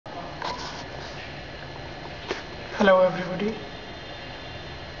Hello everybody.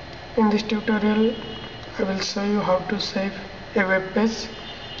 In this tutorial I will show you how to save a web page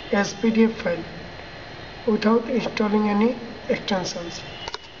as PDF file without installing any extensions.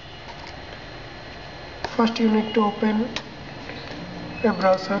 First you need to open a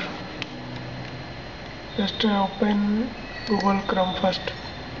browser. Just open Google Chrome first.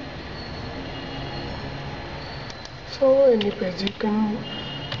 So any page you can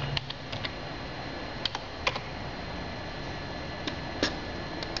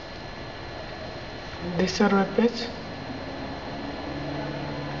this is our web page.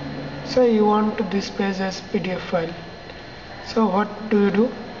 So you want this page as PDF file. So what do you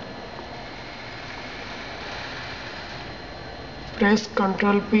do? Press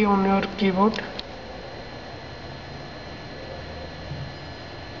Ctrl P on your keyboard.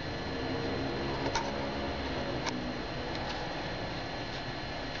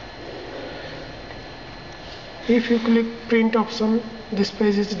 If you click print option, this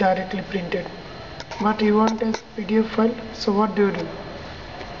page is directly printed. But you want a PDF file, so what do?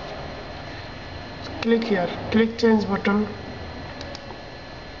 Click here, click change button.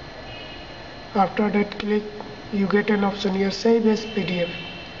 After that click, you get an option here, save as PDF.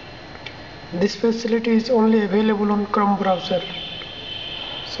 This facility is only available on Chrome browser.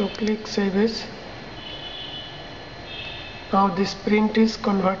 So click save as. Now this print is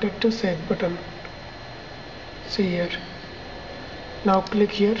converted to save button. See here. Now click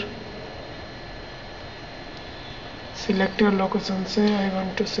here. Select your location. Say I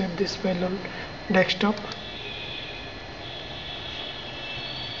want to save this file on desktop.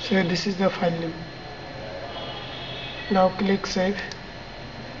 So this is the file name. Now click save.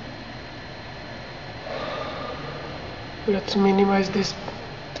 Let's minimize this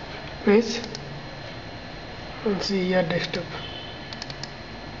page and see here desktop.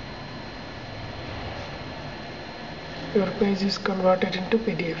 Your page is converted into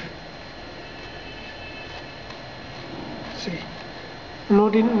PDF. See, no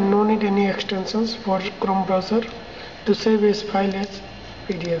need any extensions for Chrome browser to save a file as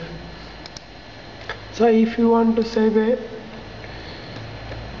PDF. So if you want to save a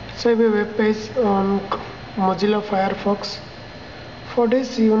web page on Mozilla Firefox, for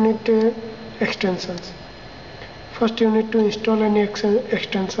this you need extensions. First you need to install any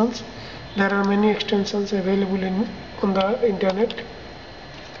extensions. There are many extensions available on the internet.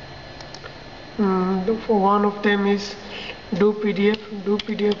 One of them is Do PDF. Do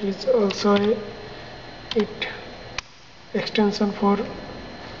PDF is also a extension for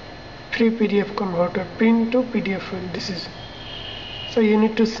free PDF converter, print to PDF file. This is so you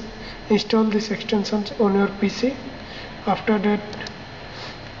need to install these extensions on your PC. After that,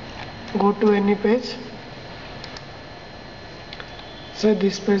 go to any page. So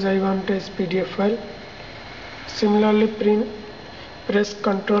this page I want as PDF file. Similarly, press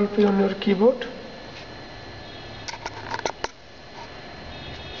Ctrl P on your keyboard.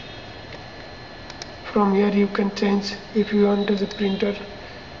 From here you can change. If you want as a printer,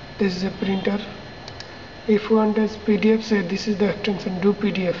 this is a printer. If you want as PDF, say this is the extension, Do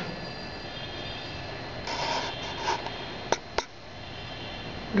PDF.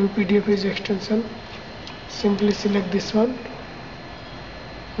 Do PDF is extension. Simply select this one.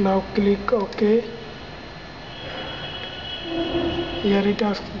 Now click OK. Here it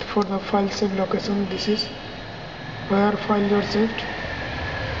asks for the file save location. This is where file you are saved.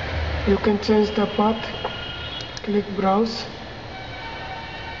 You can change the path. Click browse.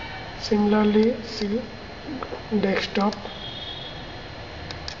 Similarly, select desktop.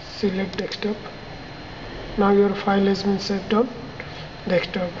 Select desktop. Now your file has been saved on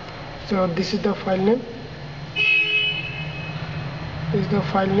desktop. So this is the file name. This is the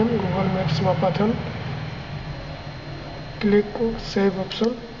file name, Google Maps Mapathon. Click save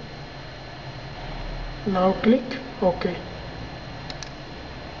option. Now click OK.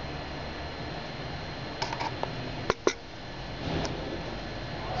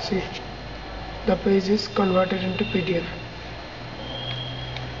 See, the page is converted into PDF.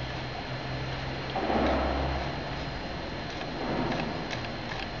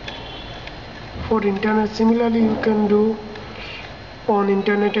 For internet, similarly you can do on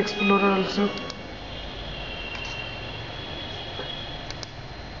Internet Explorer also.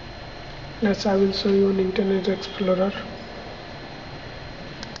 Yes, I will show you on Internet Explorer.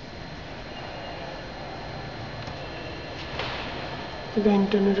 The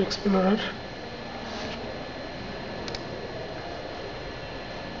Internet Explorer.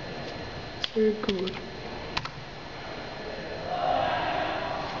 Say Google.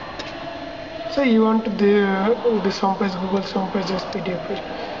 So you want this homepage, Google's homepage as PDF.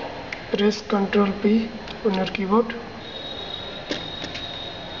 Press Ctrl P on your keyboard.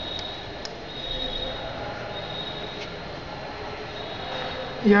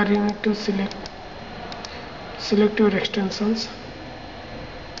 Here you need to select your extensions.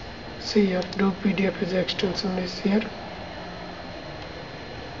 See here, do PDF as extension is here.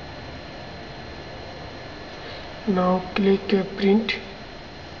 Now click print.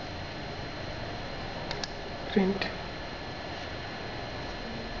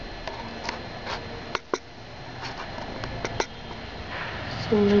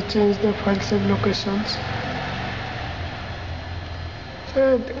 So let's change the file save locations.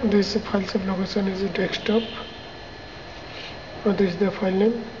 So this file save location is a desktop. This is the file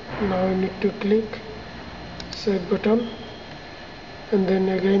name. Now you need to click save button, and then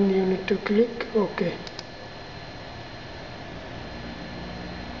again you need to click OK.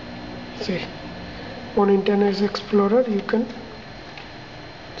 See, on Internet Explorer you can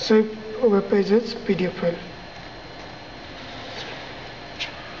save Webpage as PDF file.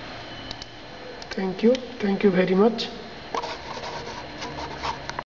 Thank you very much.